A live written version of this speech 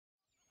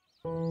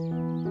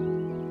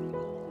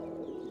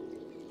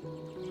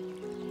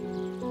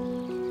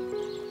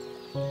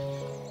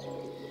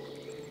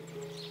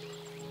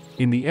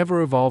In the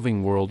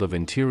ever-evolving world of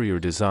interior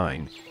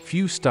design,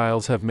 few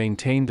styles have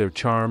maintained their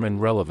charm and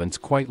relevance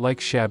quite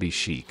like shabby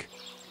chic.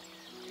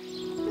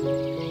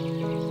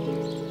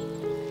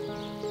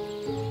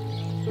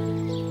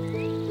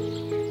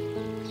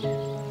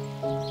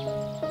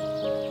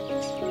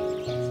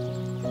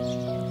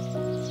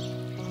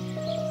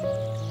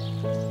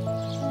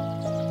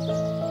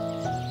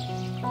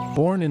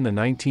 Born in the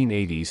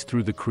 1980s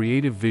through the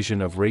creative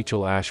vision of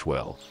Rachel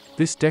Ashwell,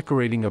 this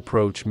decorating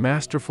approach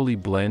masterfully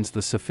blends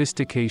the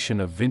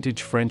sophistication of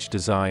vintage French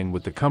design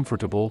with the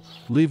comfortable,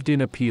 lived-in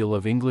appeal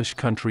of English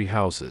country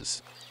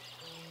houses.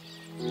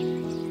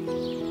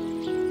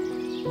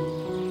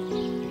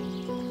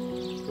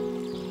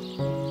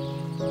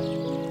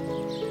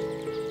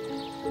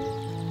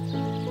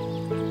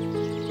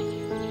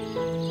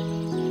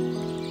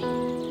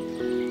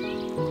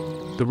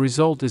 The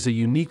result is a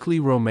uniquely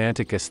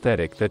romantic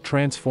aesthetic that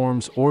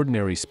transforms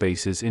ordinary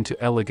spaces into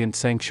elegant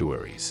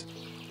sanctuaries.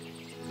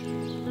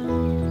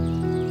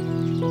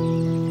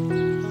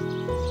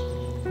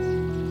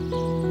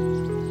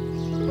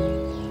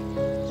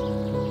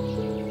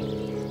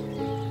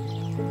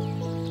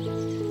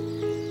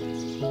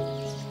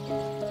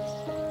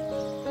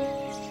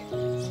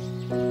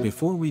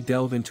 Before we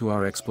delve into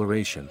our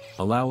exploration,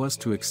 allow us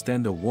to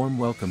extend a warm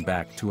welcome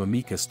back to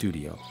Amica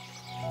Studio.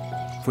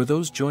 For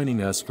those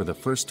joining us for the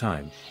first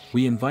time,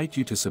 we invite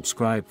you to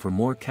subscribe for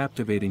more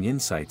captivating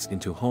insights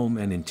into home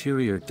and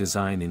interior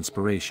design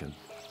inspiration.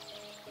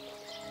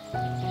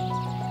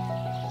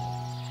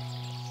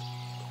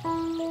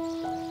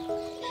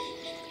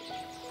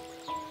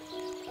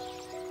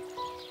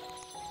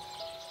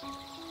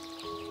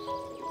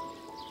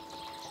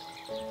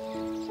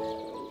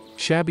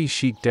 Shabby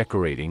Chic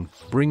Decorating,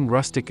 bring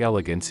rustic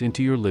elegance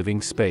into your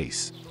living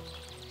space.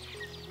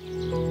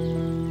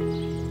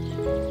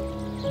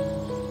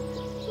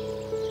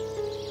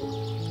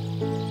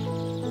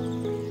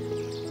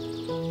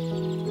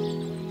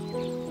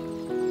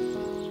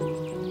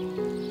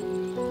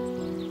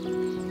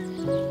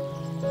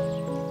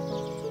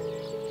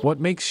 What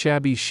makes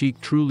shabby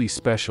chic truly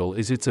special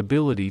is its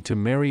ability to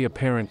marry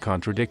apparent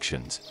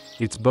contradictions.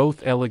 It's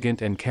both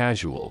elegant and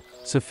casual,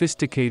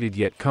 sophisticated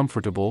yet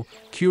comfortable,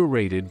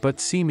 curated but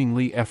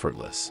seemingly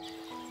effortless.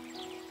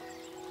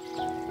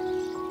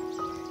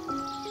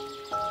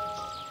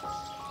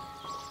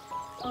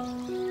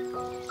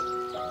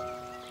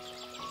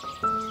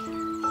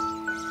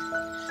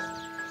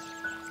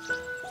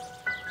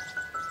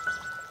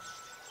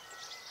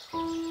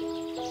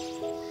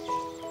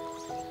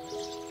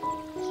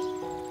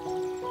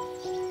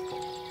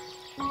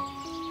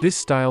 This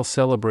style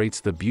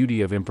celebrates the beauty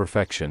of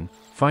imperfection,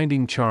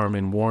 finding charm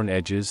in worn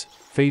edges,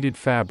 faded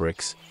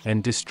fabrics,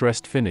 and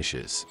distressed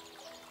finishes.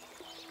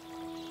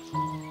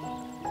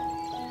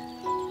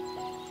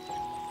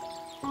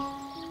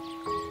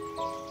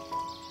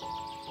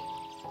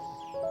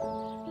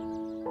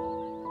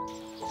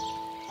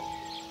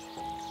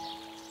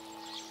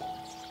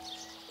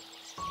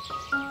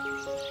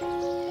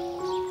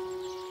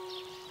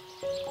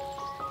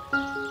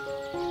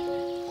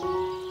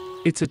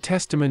 It's a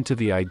testament to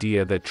the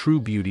idea that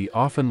true beauty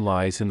often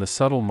lies in the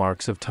subtle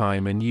marks of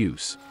time and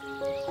use.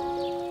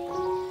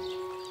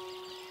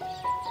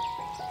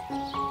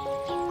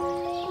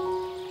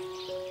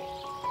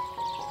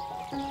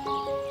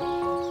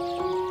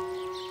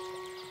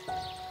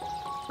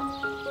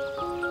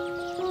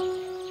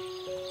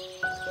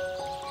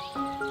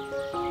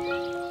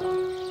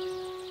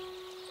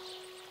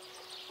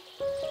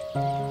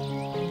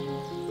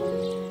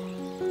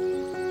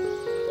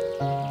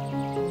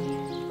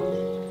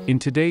 In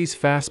today's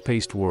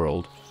fast-paced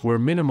world, where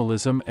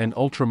minimalism and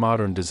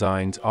ultra-modern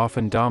designs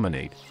often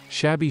dominate,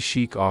 shabby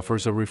chic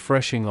offers a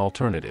refreshing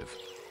alternative.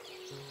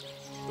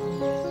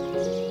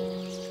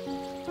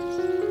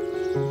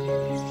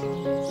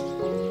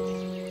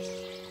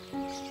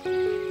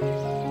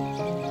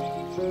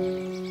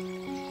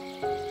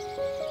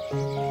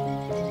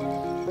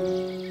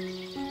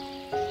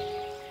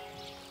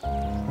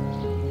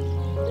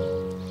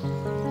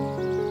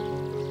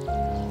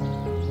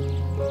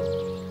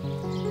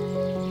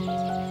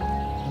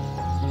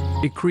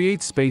 It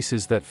creates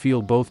spaces that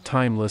feel both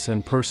timeless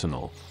and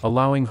personal,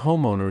 allowing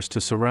homeowners to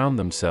surround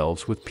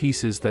themselves with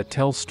pieces that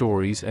tell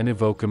stories and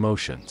evoke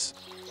emotions.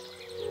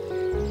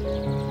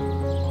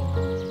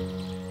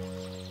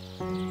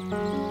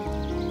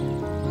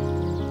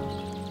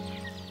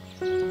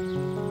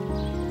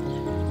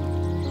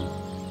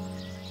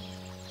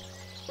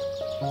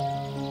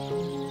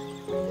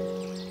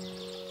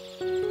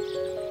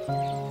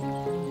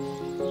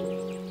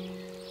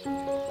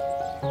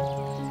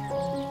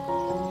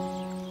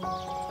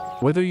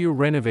 Whether you're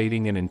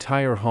renovating an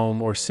entire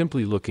home or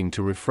simply looking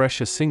to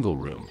refresh a single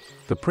room,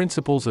 the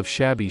principles of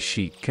shabby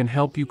chic can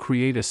help you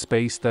create a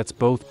space that's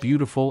both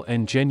beautiful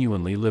and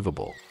genuinely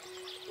livable.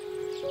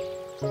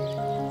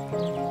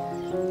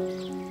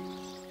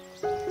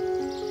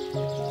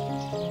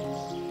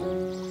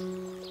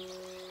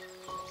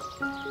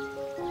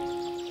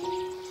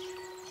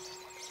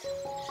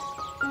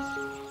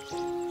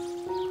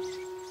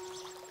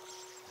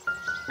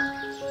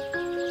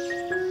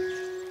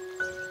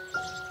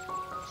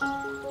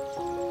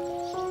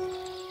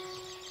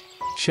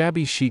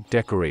 Shabby Chic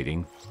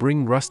Decorating,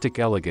 bring rustic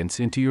elegance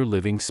into your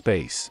living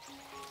space.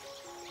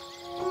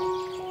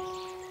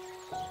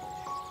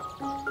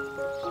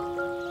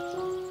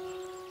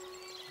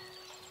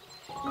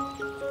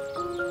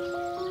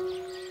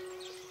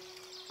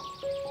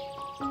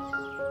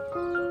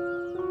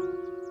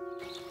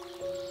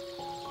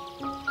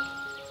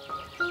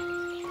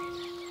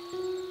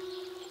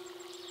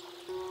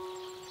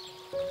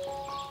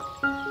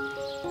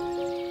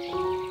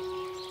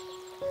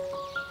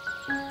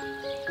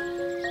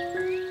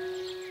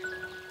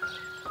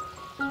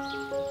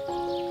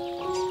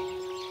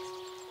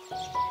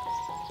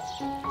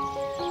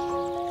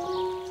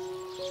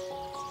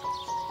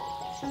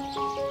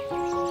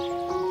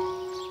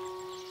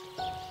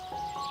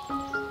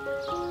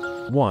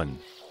 One.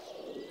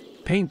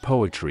 Paint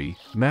poetry,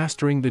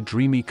 mastering the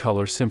dreamy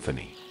color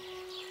symphony.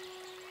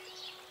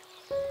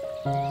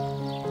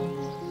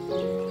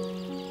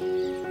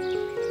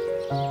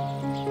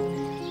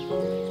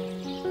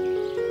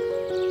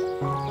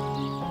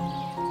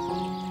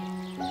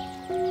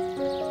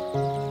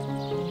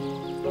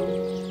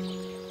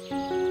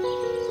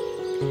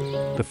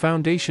 The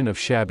foundation of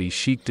shabby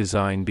chic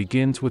design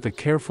begins with a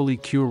carefully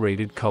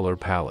curated color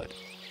palette.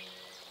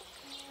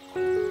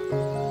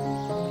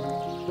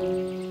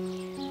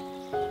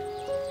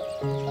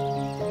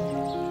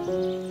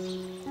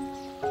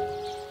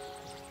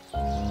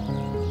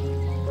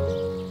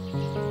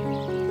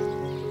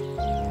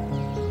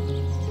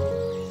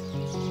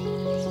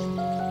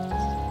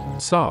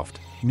 Soft,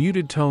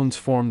 muted tones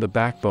form the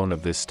backbone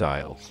of this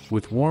style,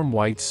 with warm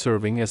whites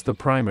serving as the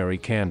primary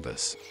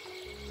canvas.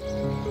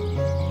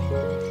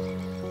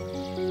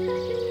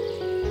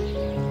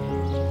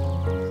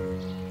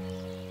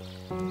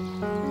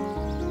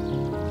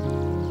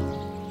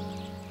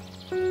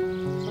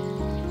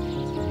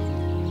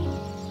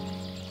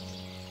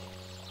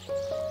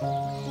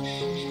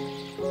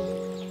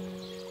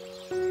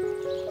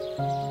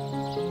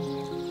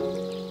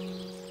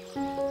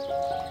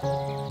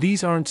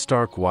 These aren't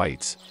stark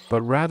whites,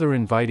 but rather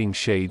inviting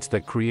shades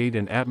that create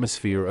an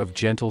atmosphere of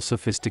gentle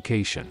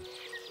sophistication.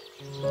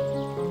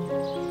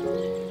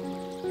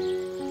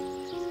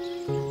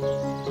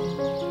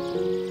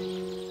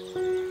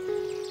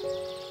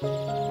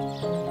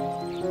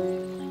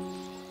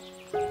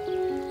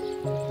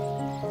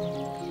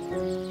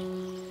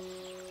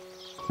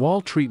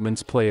 Wall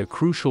treatments play a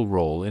crucial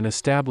role in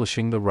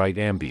establishing the right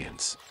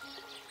ambience.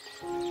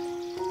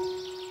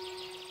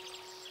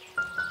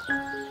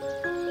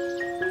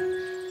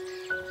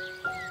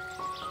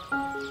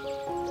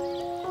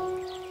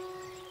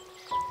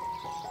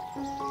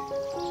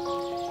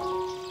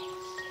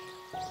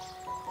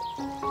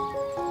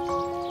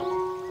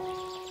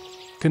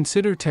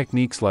 Consider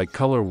techniques like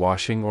color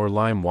washing or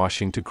lime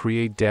washing to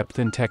create depth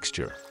and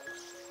texture.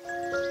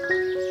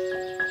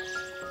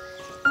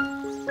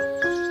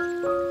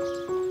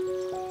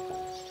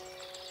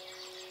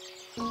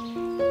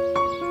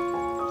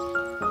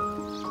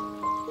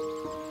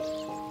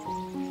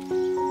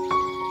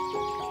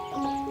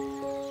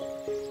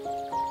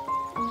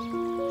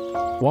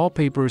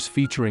 Wallpapers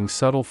featuring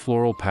subtle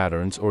floral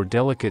patterns or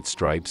delicate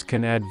stripes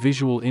can add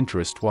visual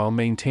interest while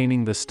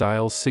maintaining the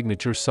style's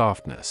signature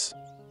softness.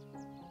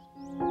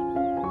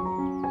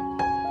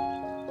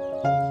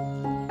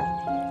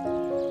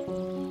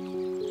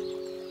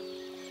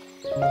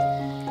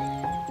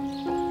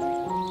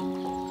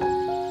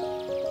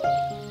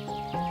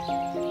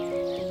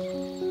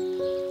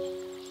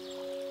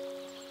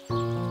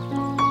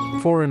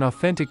 For an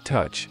authentic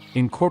touch,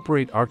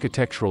 incorporate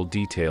architectural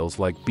details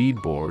like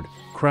beadboard,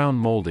 crown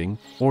molding,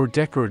 or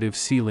decorative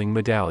ceiling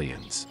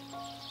medallions.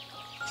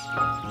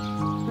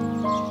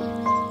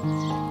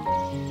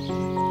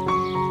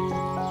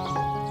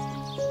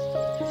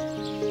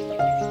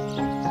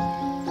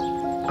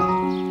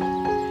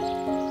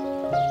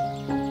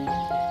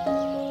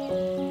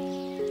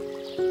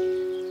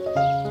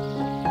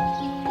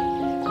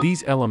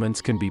 These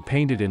elements can be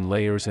painted in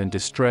layers and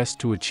distressed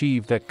to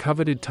achieve that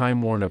coveted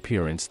time-worn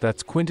appearance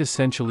that's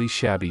quintessentially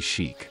shabby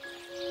chic.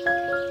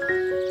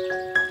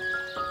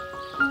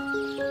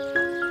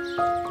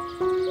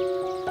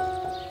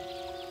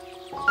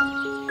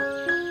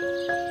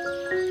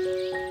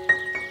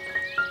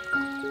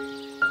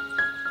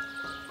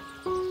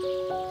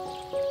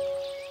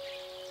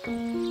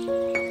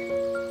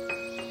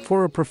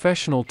 For a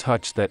professional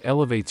touch that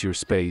elevates your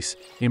space,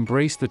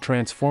 embrace the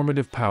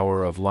transformative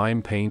power of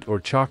lime paint or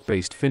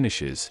chalk-based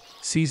finishes.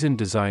 Seasoned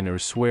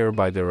designers swear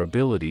by their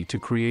ability to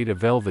create a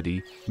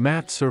velvety,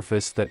 matte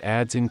surface that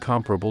adds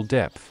incomparable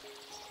depth.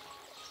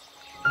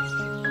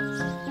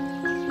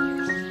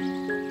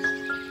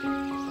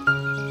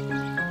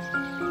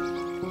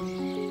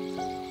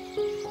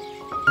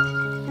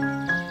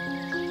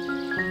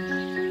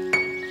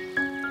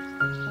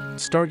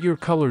 Start your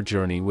color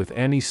journey with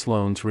Annie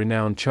Sloan's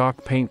renowned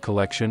chalk paint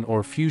collection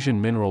or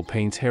Fusion Mineral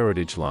Paints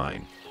Heritage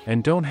line,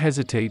 and don't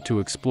hesitate to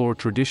explore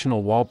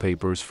traditional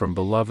wallpapers from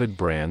beloved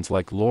brands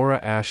like Laura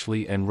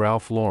Ashley and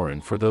Ralph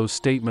Lauren for those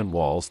statement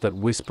walls that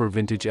whisper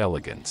vintage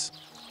elegance.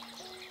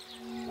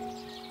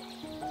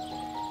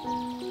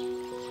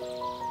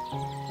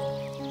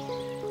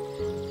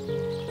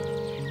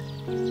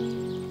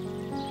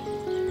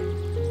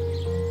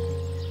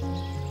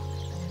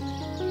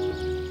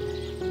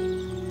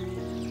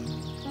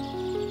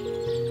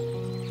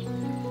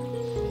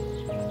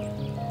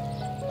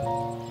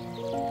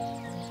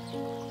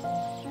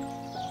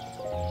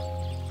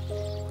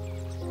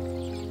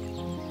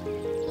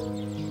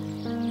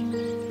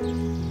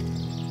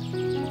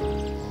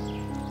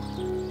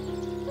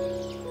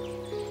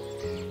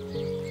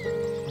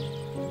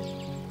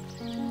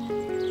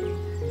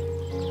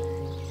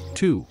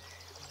 2.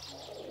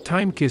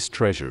 Time-kissed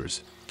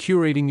treasures,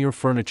 curating your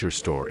furniture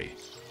story.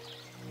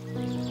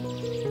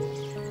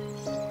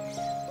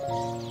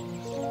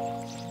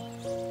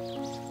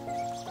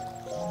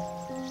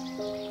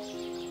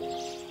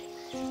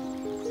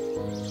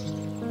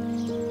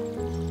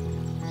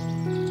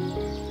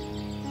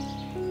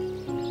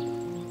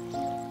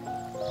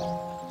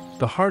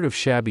 The heart of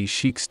shabby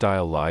chic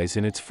style lies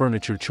in its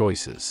furniture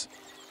choices.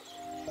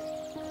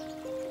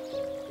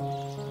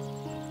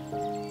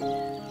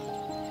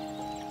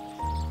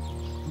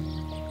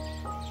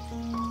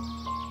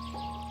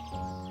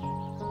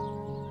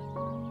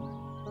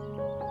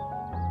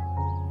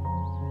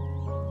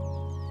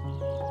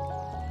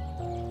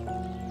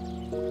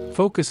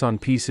 Focus on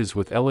pieces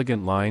with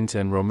elegant lines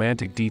and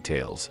romantic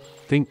details.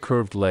 Think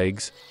curved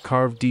legs,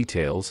 carved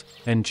details,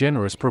 and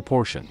generous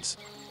proportions.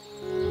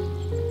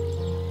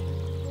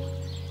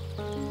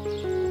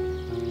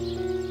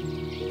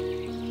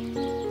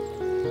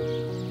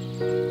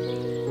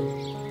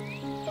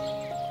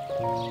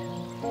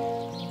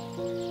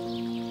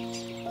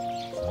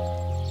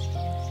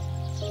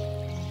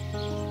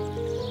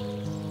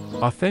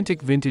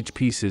 Authentic vintage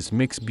pieces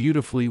mix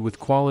beautifully with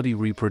quality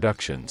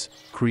reproductions,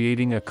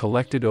 creating a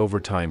collected over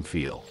time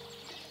feel.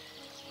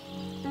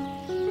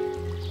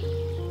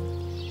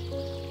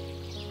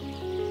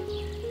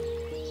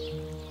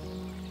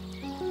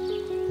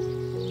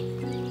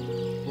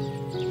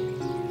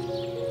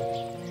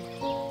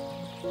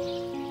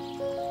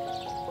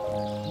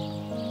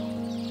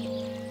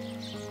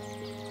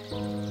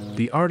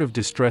 The art of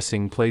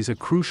distressing plays a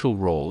crucial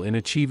role in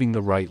achieving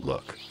the right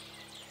look.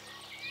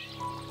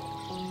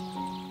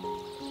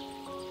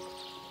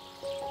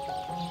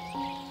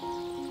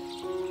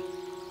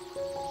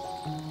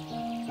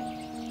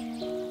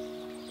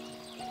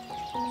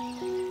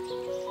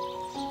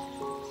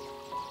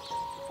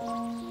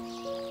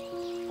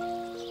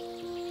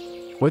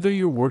 Whether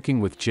you're working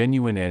with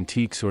genuine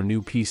antiques or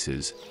new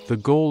pieces, the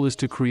goal is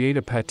to create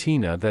a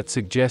patina that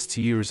suggests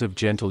years of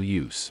gentle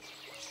use.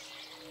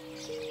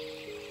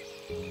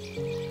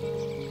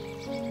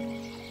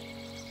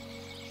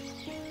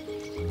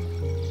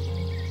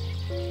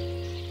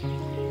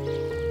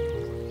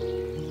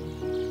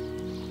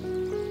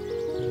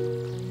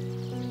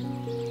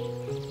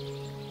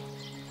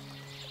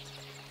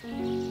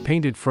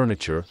 Painted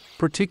furniture,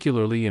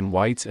 particularly in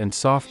whites and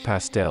soft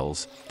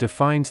pastels,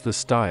 defines the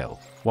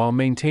style, while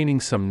maintaining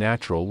some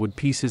natural wood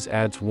pieces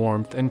adds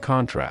warmth and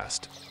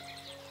contrast.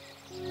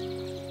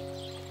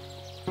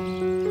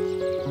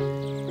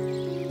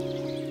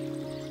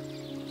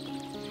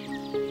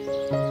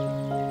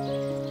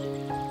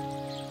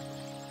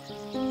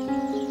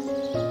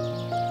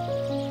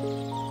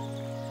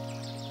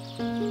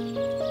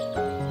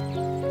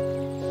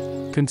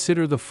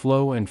 Consider the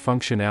flow and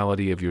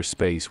functionality of your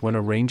space when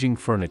arranging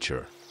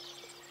furniture.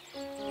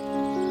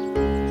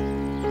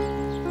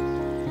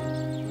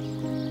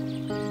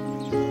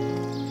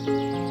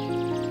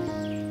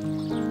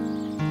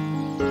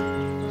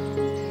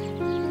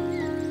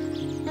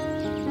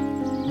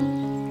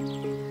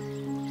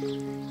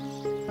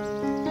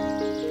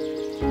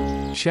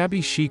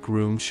 Shabby chic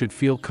rooms should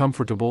feel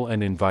comfortable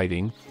and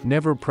inviting,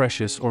 never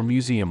precious or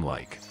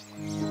museum-like.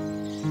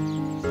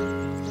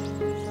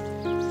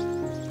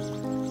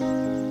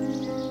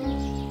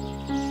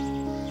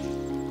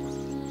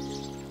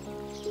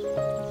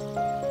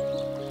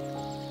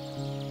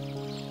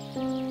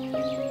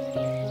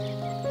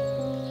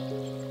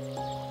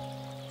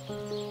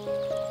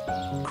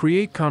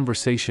 Create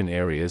conversation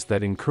areas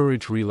that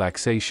encourage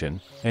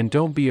relaxation, and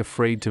don't be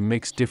afraid to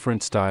mix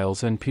different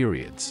styles and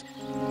periods.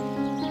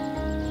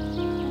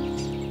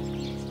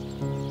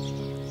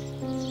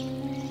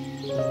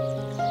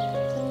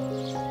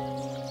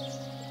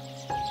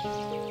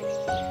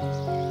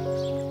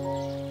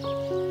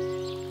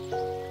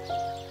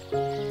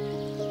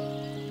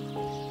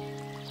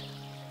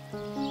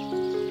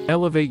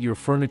 Elevate your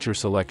furniture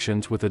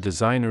selections with a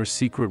designer's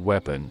secret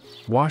weapon,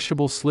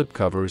 washable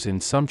slipcovers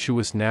in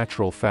sumptuous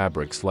natural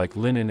fabrics like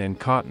linen and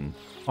cotton,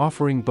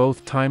 offering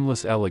both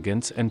timeless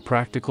elegance and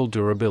practical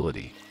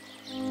durability.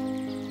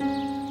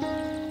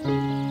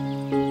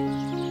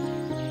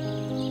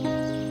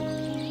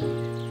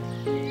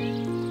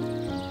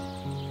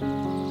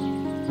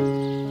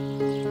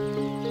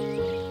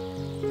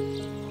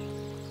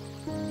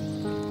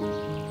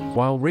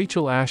 While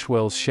Rachel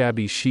Ashwell's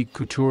Shabby Chic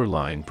Couture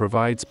line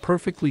provides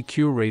perfectly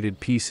curated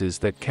pieces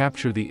that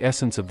capture the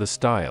essence of the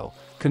style,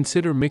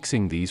 consider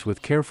mixing these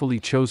with carefully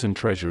chosen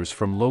treasures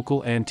from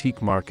local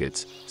antique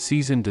markets.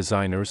 Seasoned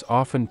designers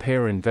often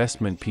pair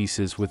investment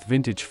pieces with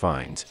vintage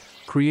finds,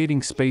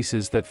 creating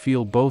spaces that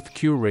feel both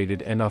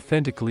curated and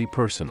authentically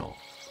personal.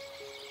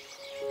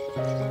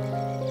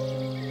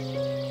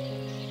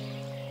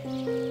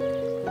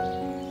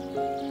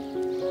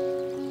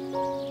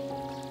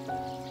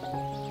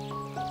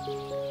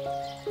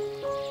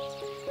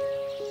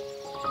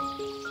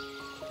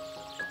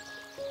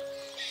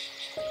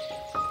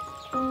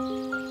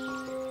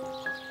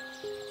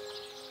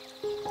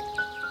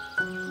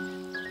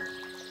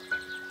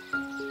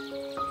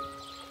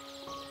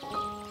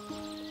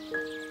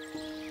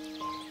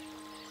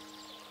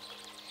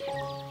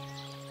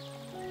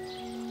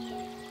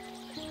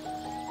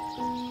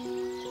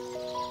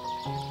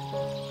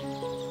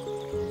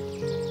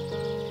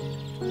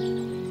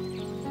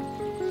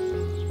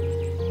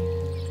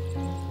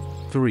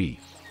 3.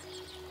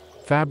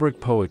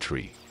 Fabric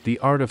poetry, the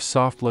art of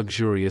soft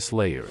luxurious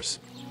layers.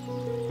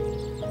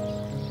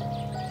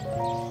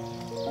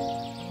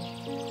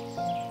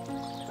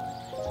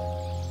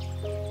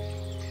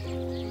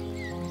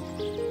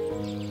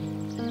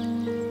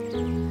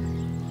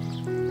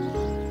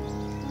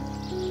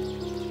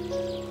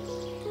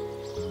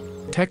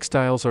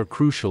 Textiles are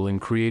crucial in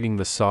creating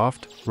the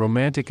soft,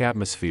 romantic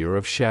atmosphere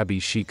of shabby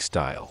chic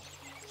style.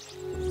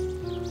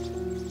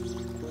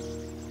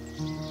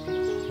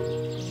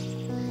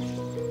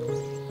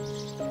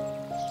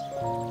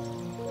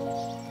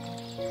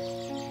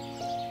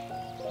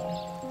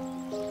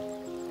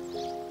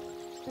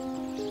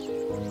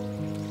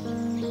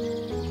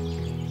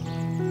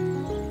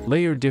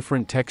 Layer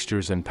different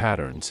textures and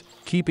patterns,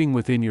 keeping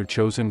within your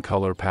chosen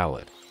color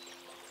palette.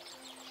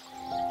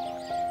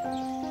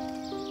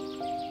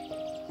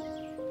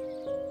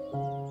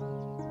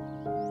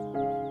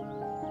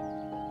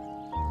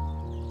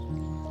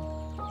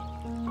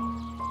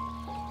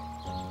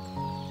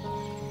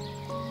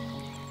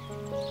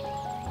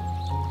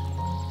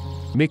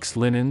 Mix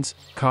linens,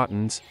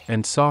 cottons,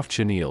 and soft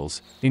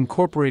chenilles,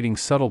 incorporating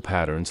subtle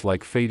patterns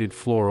like faded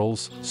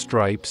florals,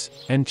 stripes,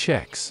 and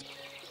checks.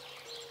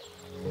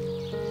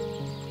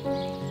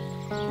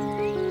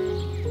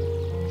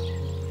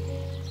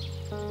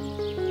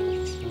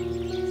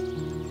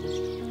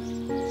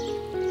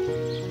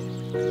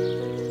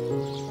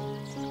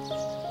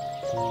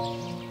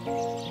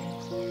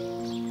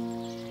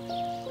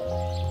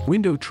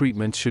 Window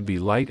treatments should be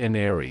light and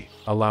airy,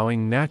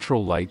 allowing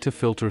natural light to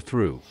filter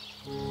through.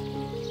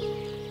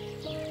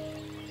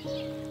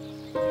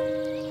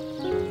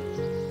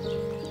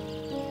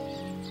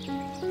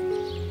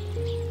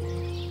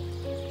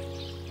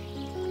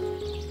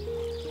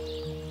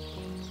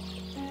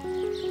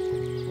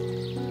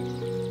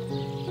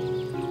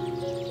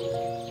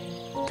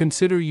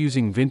 Consider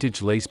using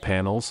vintage lace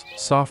panels,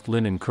 soft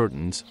linen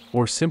curtains,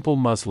 or simple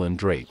muslin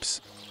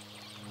drapes.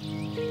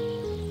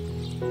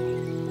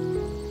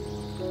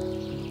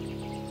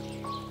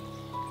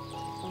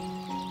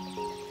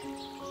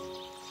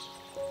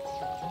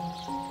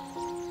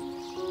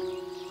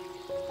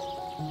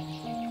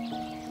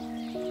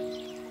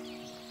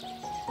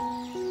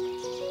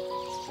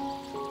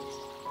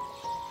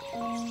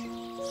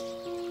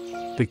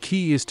 The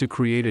key is to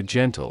create a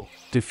gentle,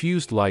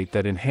 diffused light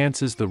that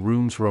enhances the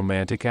room's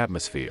romantic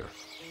atmosphere.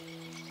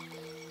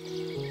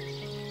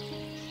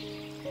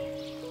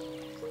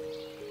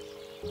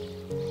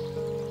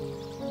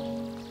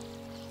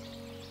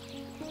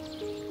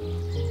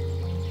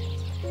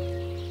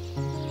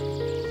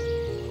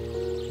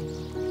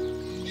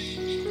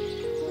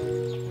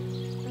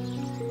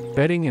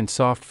 Bedding and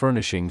soft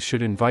furnishings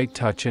should invite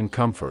touch and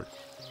comfort.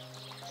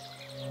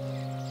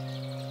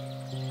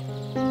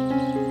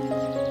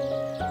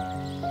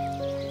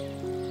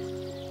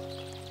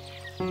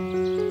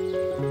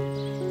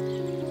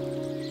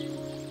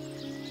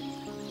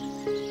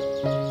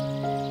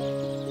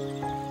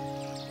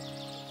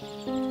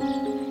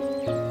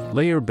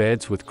 Layer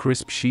beds with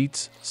crisp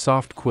sheets,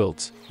 soft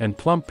quilts, and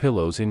plump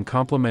pillows in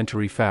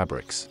complementary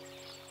fabrics.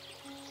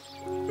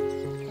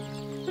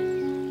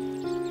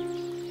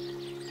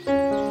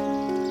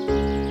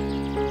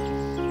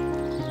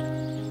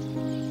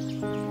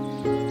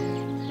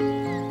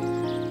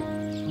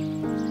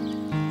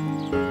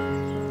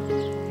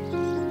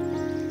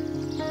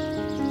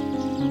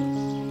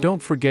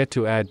 Don't forget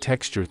to add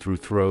texture through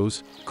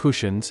throws,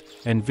 cushions,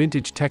 and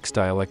vintage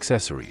textile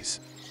accessories.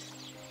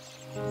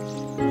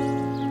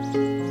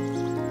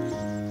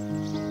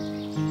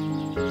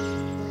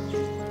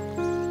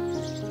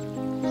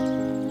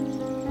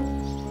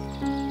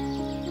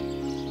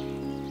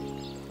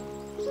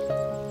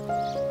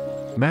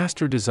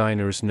 Master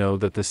designers know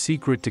that the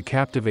secret to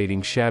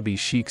captivating shabby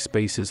chic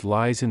spaces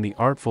lies in the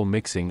artful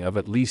mixing of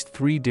at least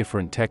 3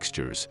 different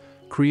textures,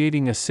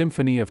 creating a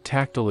symphony of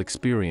tactile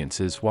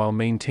experiences while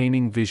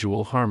maintaining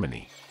visual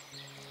harmony.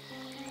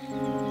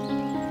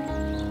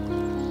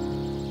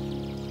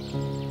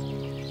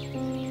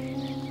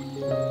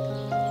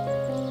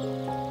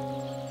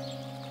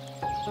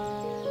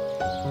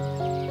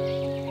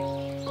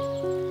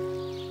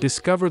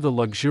 Discover the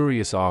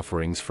luxurious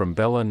offerings from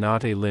Bella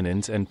Notte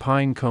linens and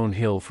Pine Cone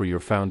Hill for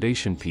your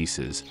foundation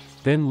pieces,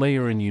 then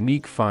layer in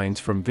unique finds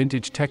from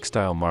vintage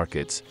textile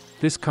markets.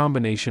 This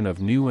combination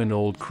of new and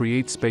old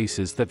creates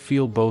spaces that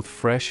feel both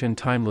fresh and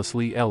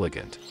timelessly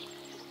elegant.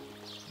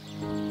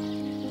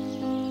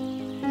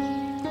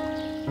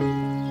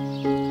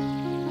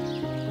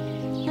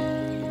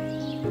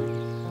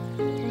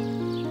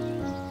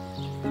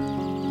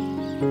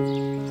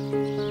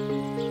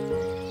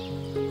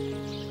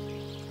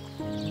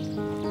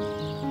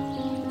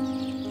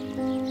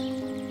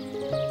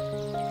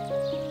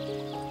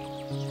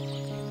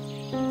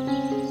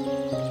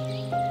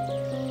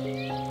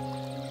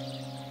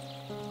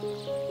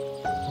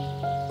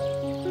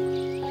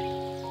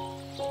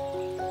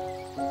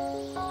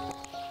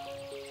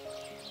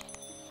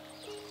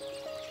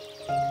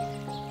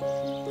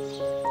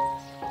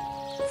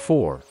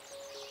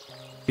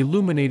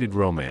 Illuminated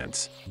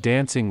romance,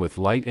 dancing with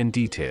light and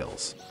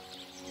details.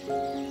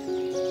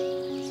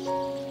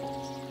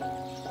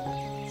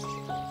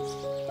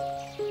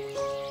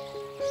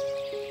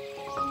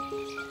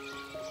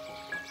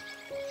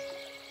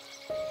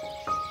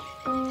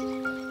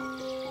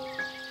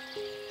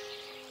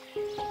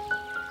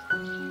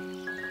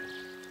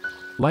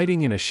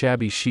 Lighting in a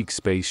shabby chic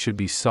space should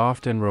be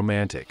soft and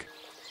romantic.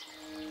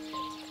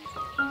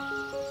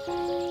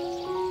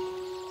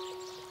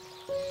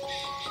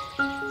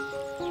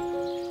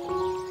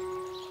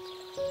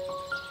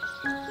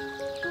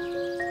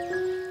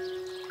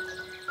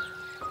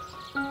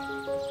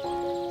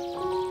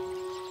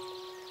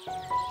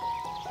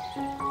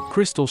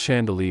 Crystal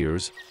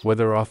chandeliers,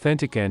 whether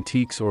authentic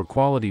antiques or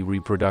quality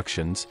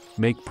reproductions,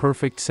 make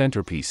perfect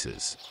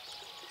centerpieces.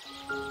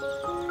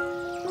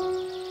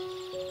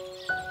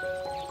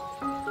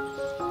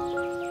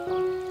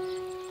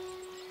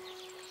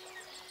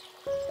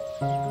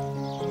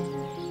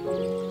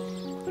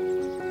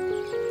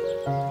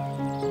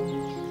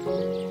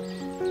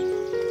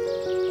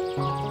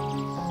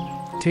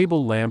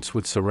 Table lamps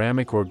with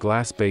ceramic or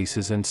glass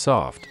bases and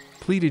soft,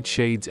 pleated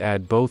shades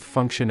add both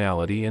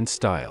functionality and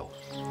style.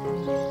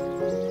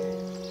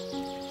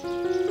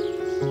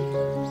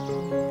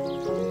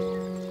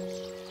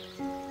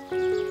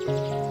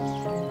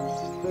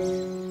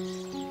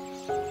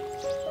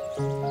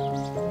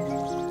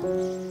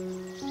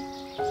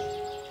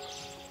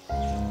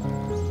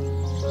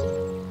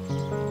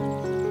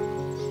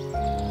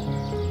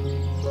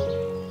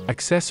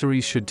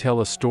 Accessories should tell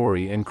a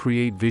story and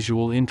create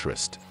visual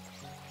interest.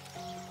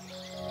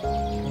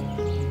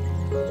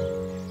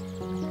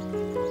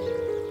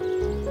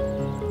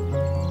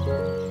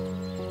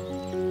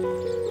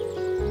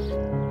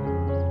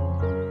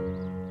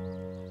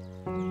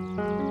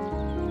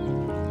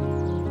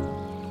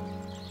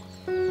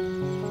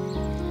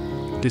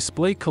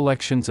 Display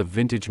collections of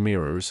vintage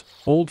mirrors,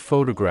 old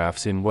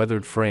photographs in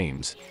weathered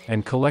frames,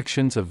 and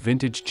collections of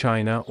vintage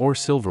china or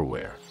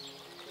silverware.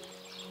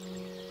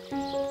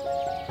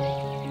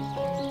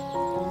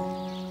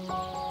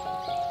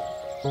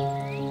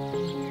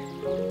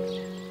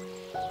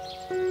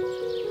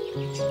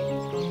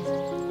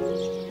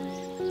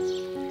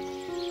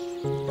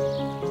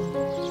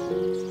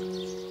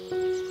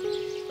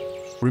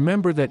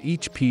 Remember that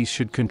each piece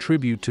should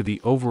contribute to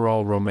the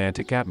overall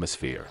romantic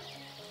atmosphere.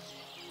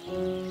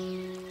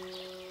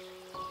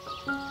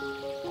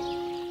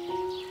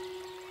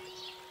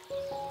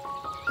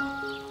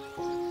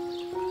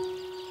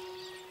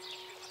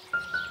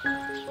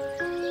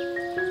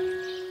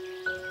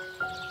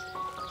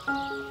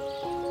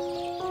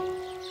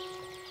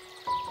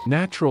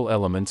 Natural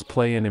elements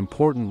play an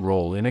important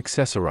role in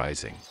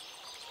accessorizing.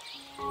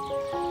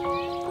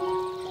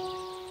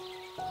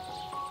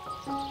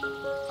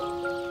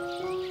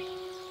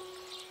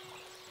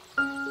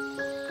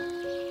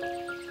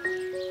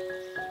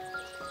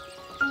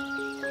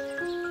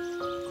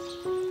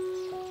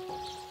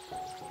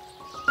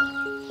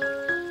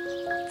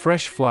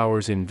 Fresh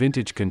flowers in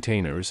vintage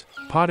containers,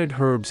 potted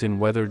herbs in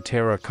weathered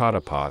terracotta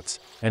pots,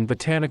 and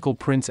botanical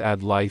prints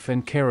add life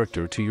and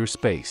character to your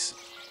space.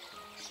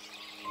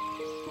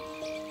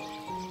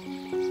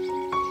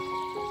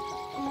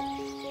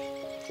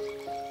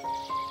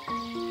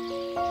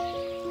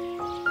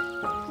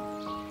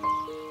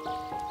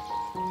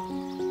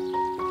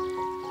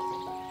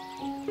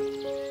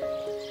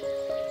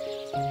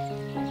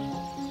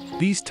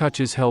 These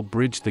touches help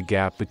bridge the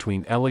gap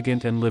between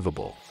elegant and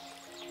livable.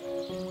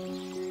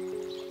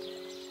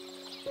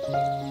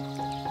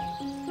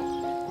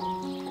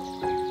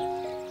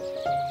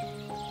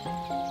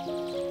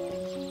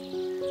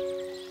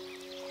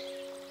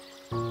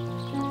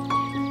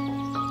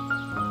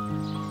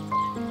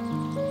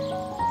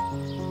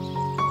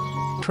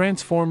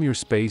 Transform your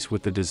space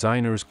with the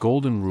designer's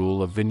golden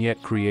rule of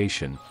vignette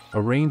creation.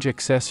 Arrange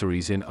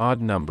accessories in odd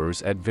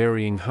numbers at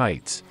varying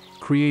heights,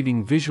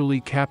 creating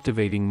visually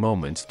captivating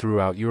moments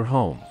throughout your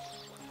home.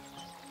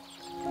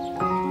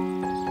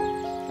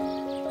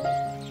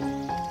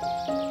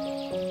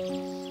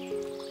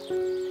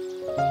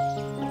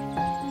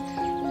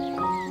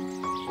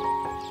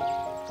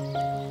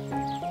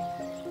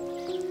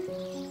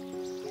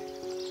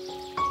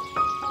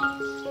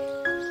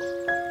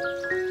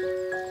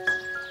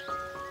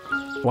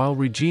 While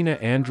Regina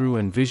Andrew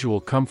and Visual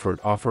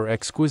Comfort offer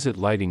exquisite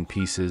lighting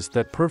pieces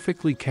that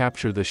perfectly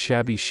capture the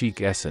shabby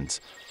chic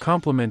essence,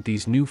 complement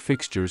these new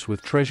fixtures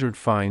with treasured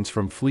finds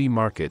from flea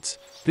markets.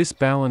 This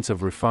balance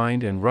of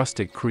refined and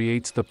rustic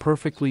creates the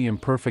perfectly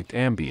imperfect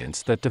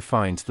ambience that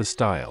defines the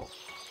style.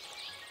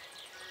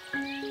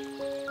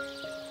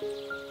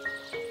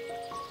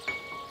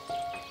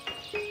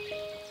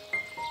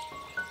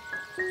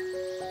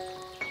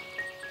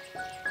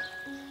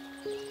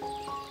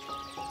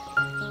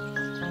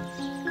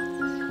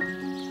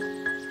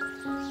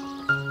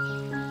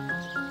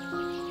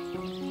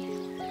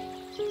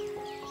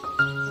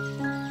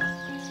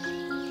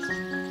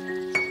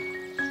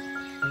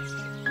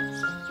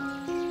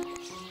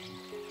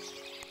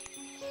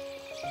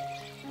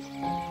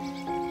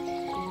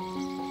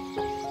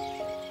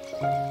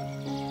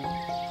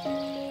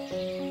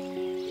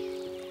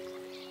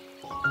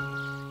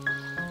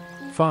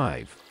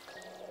 5.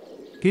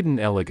 Hidden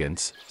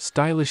elegance,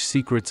 stylish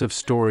secrets of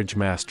storage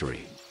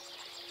mastery.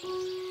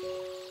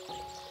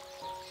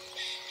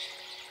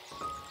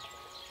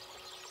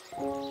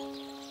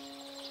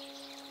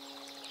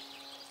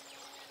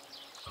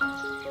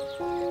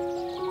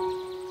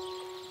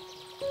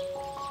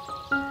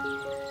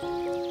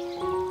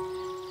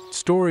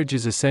 Storage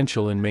is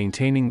essential in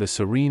maintaining the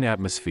serene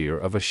atmosphere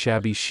of a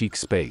shabby chic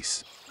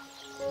space.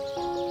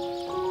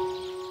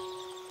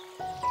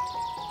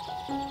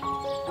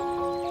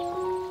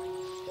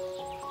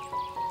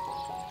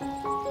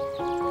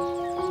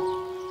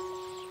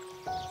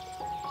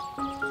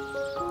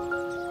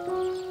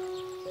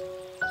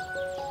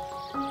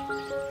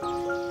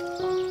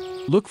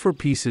 Look for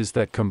pieces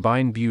that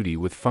combine beauty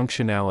with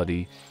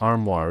functionality.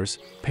 Armoires,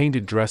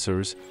 painted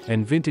dressers,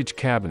 and vintage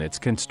cabinets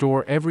can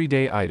store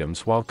everyday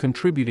items while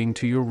contributing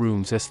to your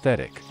room's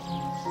aesthetic.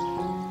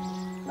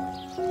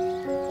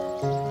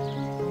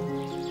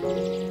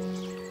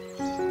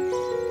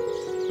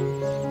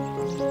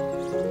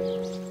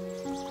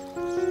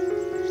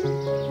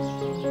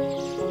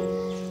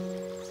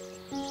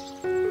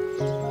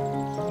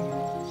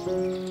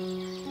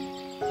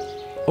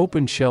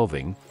 Open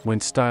shelving, when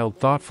styled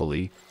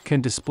thoughtfully,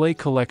 can display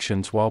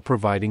collections while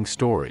providing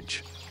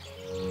storage.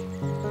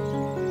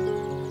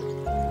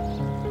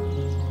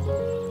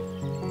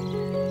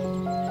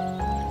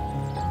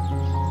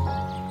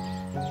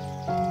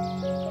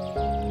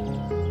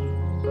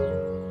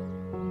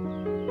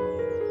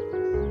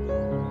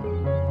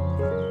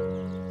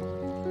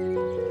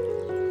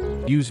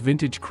 Use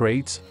vintage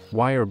crates,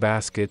 wire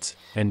baskets,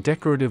 and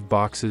decorative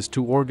boxes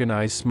to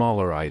organize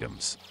smaller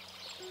items.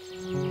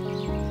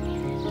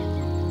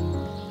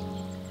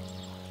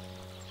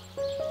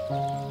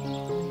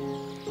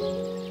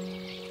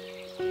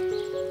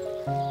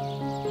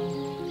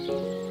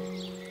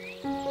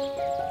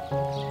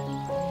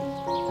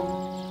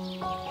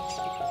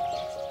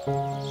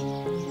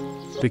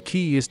 The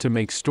key is to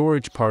make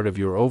storage part of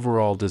your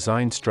overall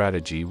design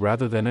strategy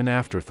rather than an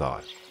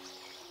afterthought.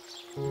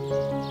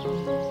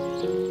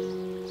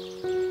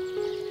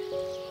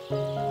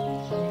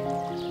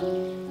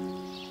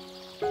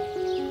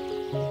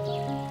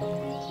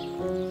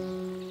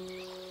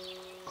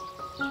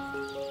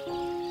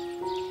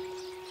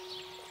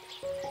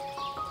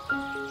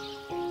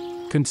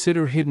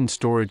 Consider hidden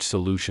storage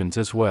solutions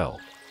as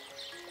well.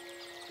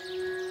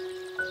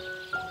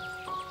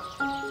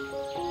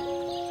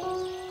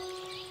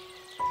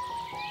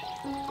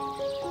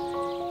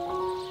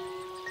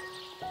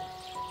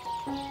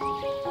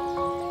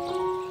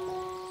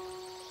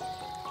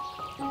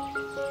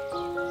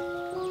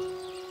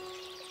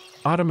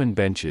 Ottoman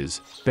benches,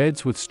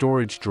 beds with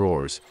storage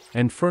drawers,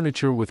 and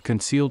furniture with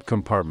concealed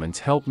compartments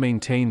help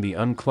maintain the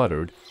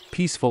uncluttered,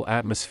 peaceful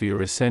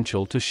atmosphere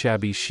essential to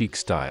shabby chic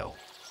style.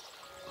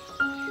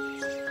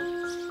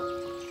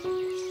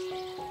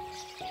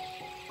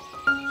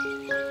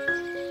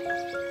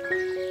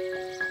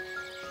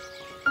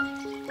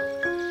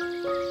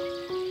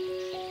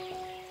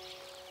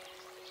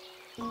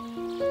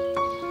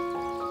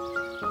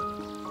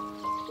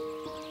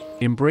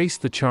 Embrace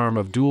the charm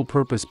of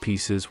dual-purpose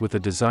pieces with a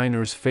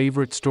designer's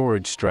favorite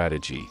storage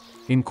strategy.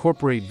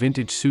 Incorporate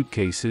vintage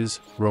suitcases,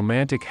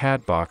 romantic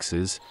hat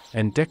boxes,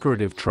 and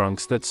decorative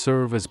trunks that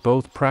serve as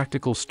both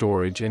practical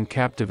storage and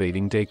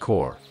captivating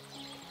decor.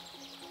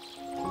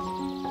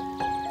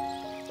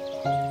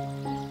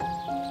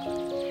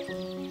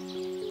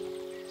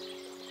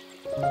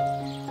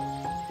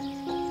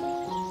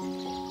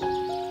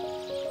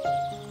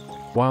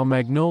 While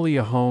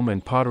Magnolia Home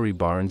and Pottery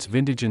Barn's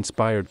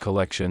vintage-inspired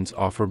collections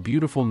offer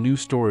beautiful new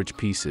storage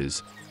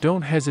pieces,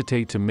 don't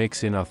hesitate to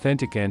mix in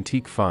authentic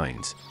antique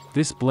finds.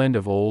 This blend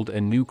of old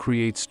and new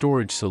creates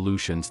storage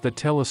solutions that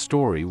tell a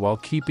story while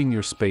keeping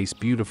your space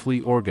beautifully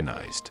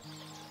organized.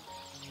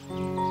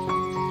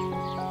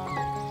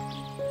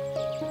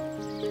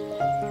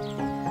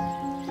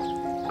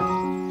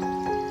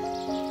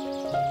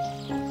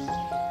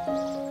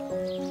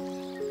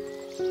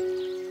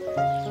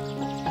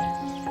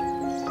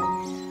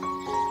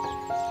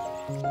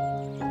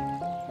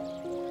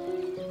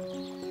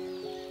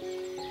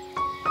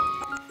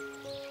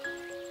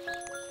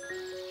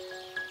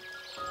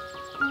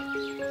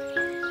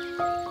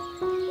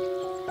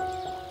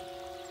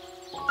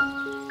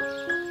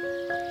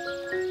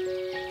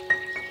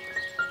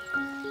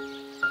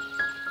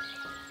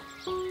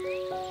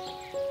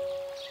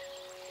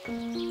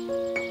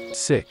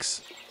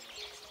 Six.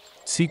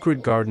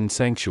 Secret garden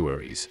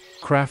sanctuaries,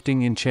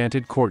 crafting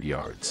enchanted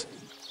courtyards.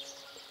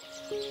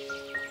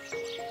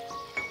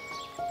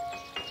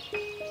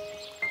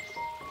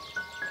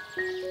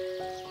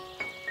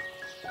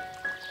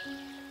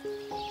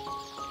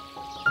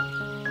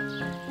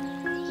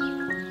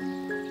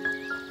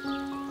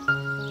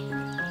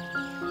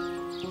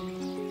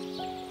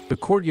 The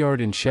courtyard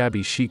in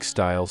shabby chic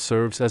style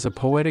serves as a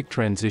poetic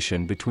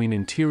transition between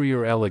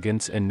interior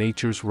elegance and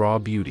nature's raw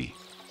beauty.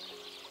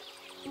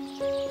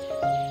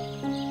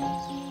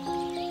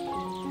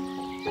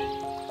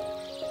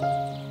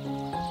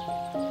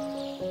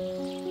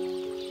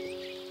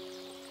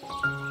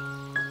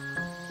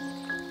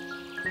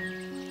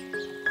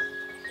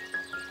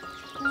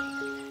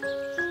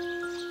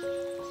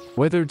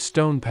 Weathered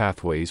stone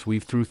pathways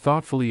weave through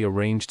thoughtfully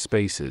arranged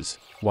spaces,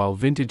 while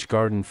vintage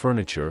garden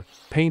furniture,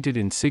 painted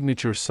in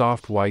signature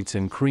soft whites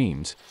and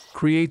creams,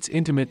 creates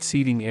intimate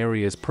seating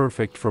areas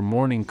perfect for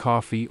morning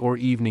coffee or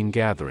evening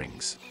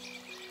gatherings.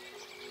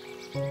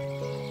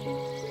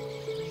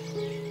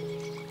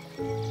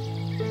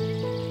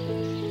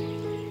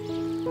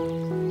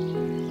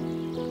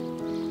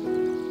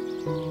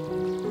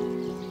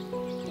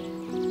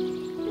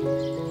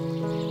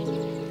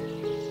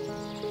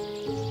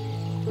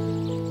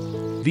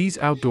 These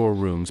outdoor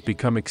rooms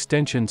become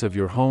extensions of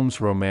your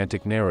home's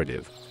romantic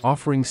narrative,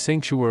 offering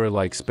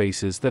sanctuary-like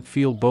spaces that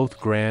feel both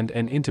grand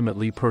and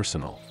intimately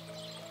personal.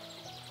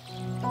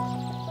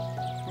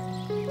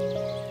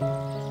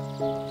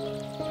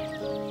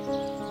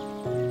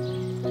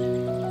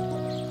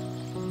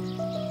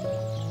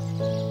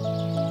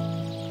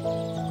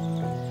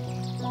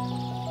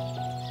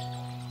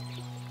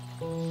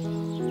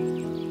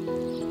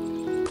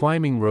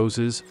 Climbing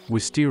roses,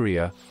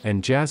 wisteria,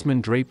 and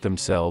jasmine drape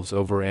themselves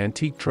over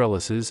antique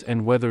trellises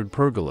and weathered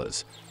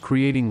pergolas,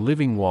 creating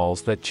living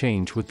walls that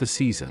change with the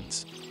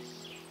seasons.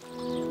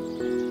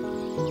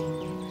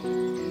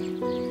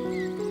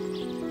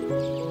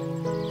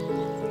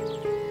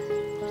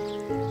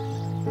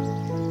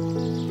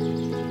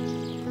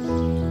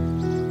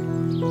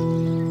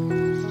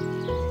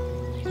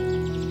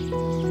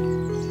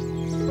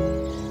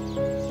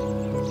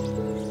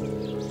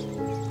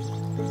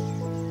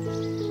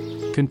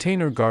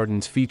 Container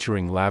gardens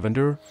featuring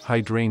lavender,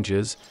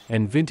 hydrangeas,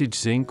 and vintage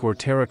zinc or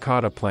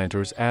terracotta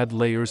planters add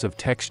layers of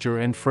texture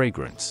and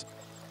fragrance.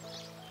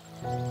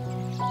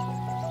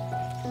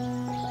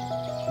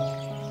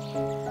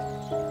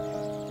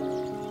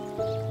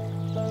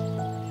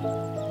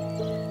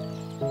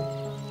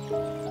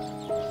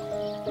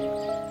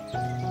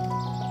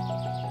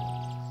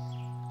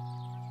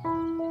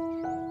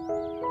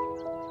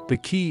 The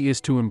key is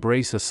to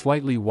embrace a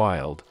slightly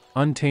wild,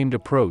 untamed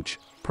approach.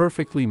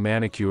 Perfectly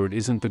manicured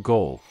isn't the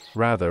goal,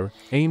 rather,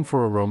 aim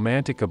for a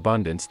romantic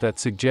abundance that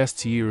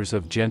suggests years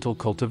of gentle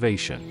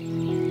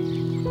cultivation.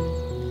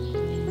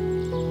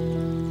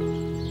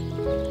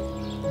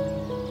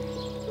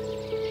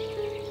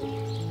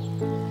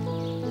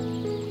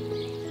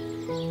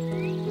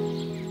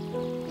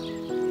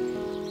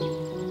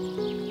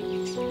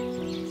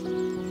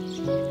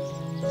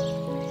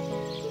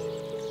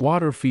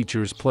 Water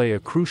features play a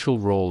crucial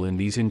role in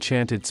these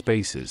enchanted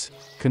spaces.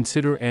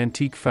 Consider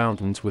antique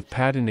fountains with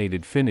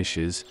patinated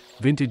finishes,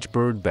 vintage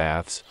bird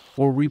baths,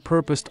 or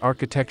repurposed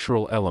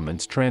architectural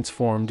elements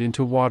transformed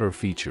into water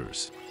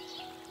features.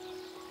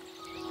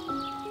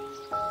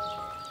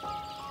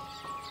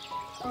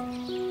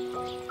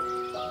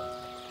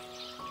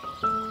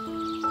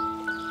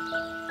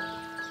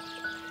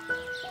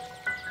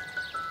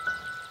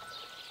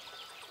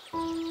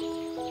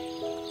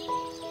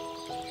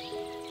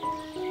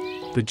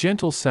 The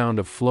gentle sound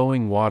of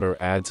flowing water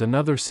adds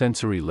another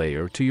sensory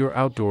layer to your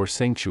outdoor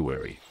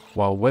sanctuary,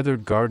 while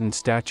weathered garden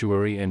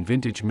statuary and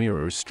vintage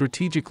mirrors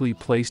strategically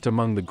placed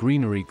among the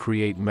greenery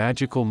create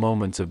magical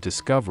moments of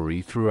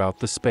discovery throughout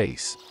the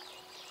space.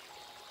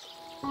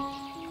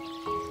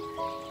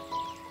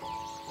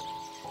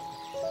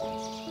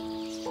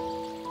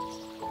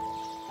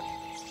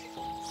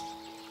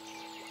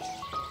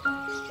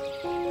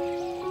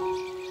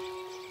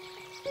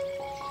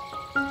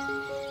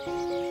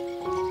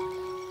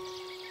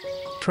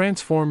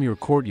 Transform your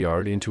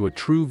courtyard into a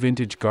true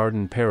vintage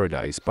garden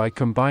paradise by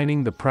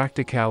combining the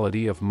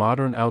practicality of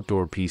modern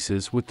outdoor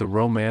pieces with the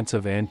romance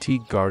of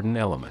antique garden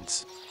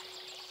elements.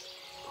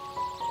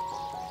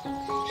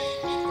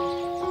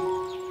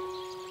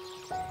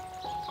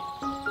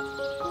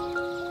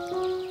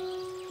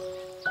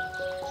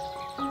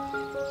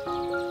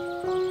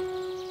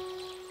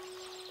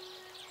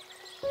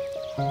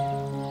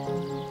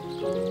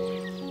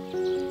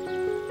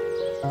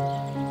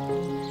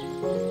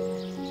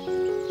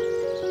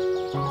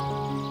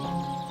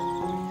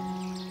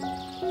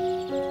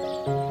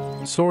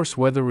 Source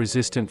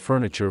weather-resistant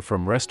furniture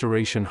from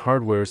Restoration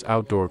Hardware's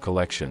outdoor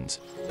collections,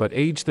 but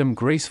age them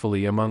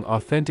gracefully among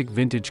authentic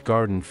vintage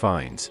garden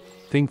finds.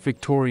 Think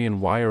Victorian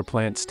wire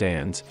plant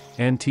stands,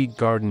 antique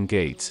garden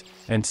gates,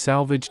 and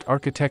salvaged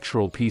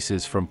architectural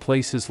pieces from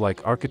places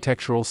like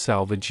architectural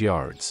salvage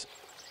yards.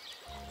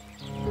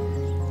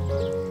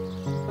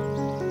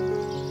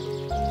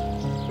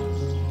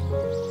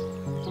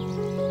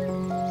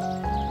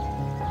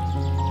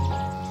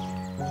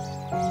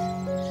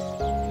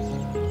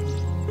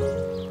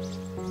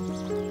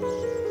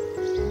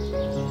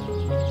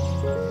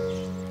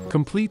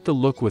 Complete the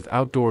look with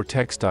outdoor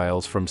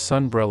textiles from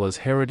Sunbrella's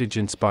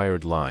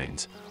heritage-inspired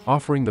lines,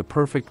 offering the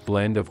perfect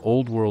blend of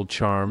old-world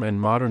charm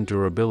and modern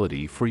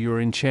durability for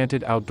your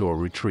enchanted outdoor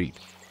retreat.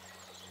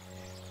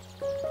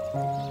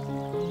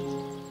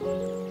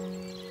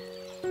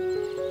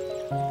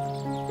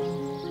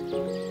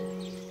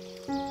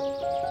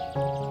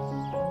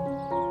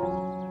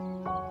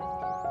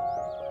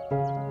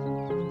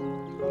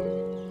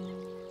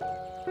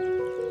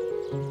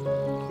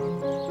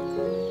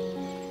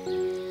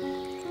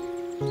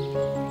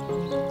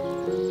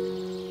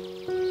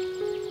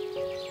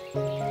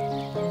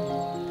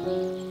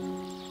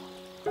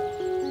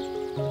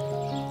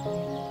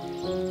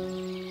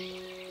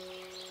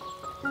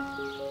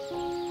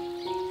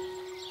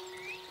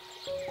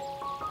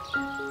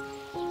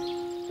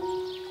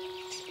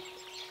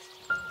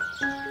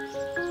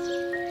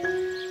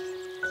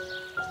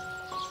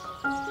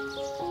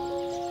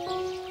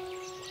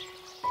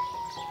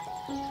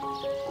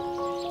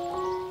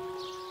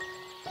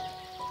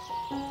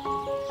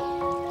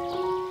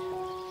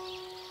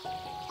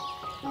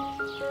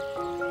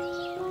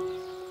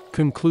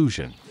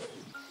 Conclusion.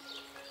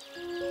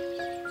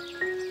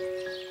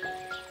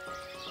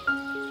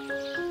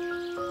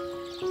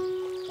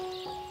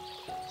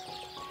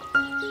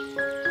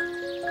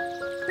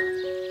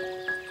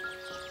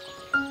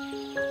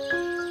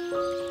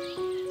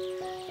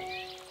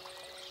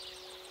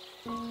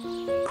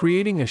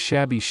 Creating a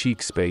shabby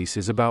chic space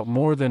is about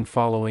more than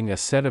following a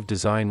set of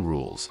design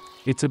rules.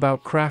 It's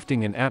about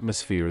crafting an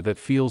atmosphere that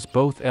feels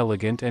both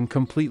elegant and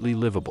completely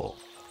livable.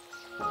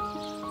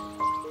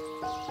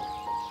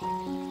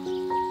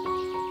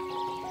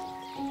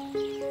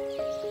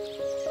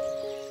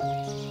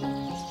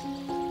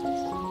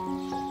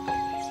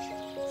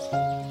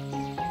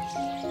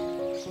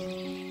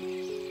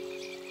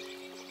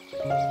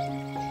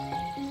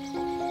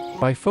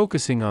 By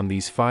focusing on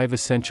these 5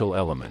 essential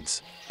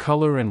elements,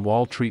 color and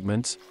wall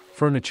treatments,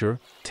 furniture,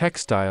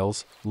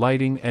 textiles,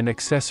 lighting and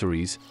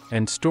accessories,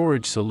 and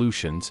storage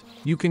solutions,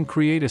 you can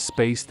create a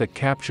space that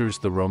captures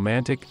the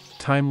romantic,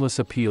 timeless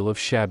appeal of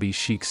shabby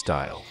chic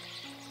style.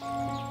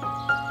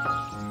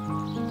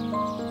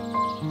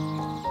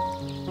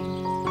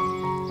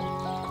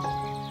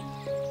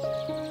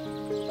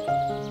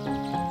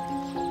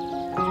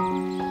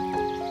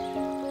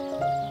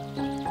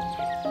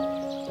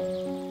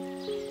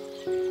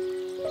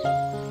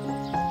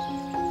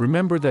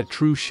 Remember that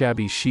true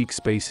shabby chic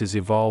spaces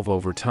evolve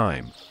over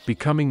time,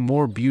 becoming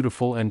more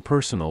beautiful and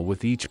personal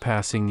with each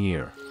passing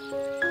year.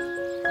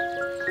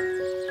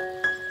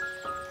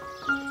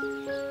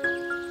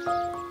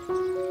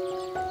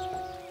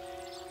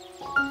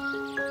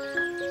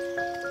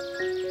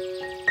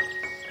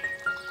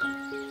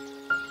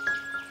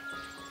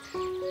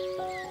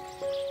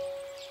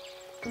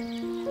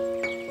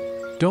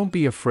 Don't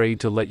be afraid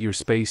to let your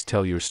space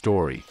tell your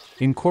story,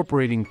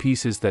 incorporating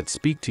pieces that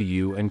speak to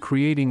you and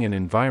creating an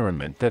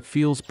environment that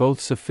feels both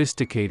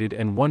sophisticated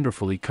and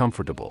wonderfully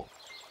comfortable.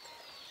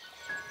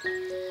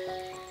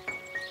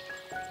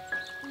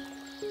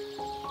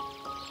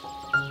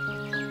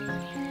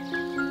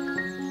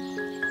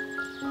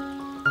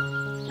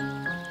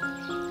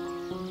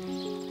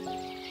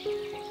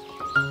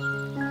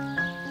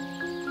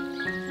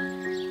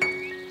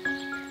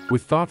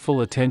 With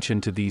thoughtful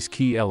attention to these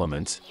key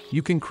elements,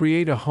 you can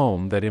create a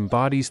home that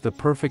embodies the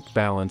perfect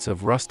balance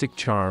of rustic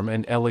charm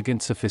and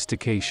elegant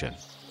sophistication.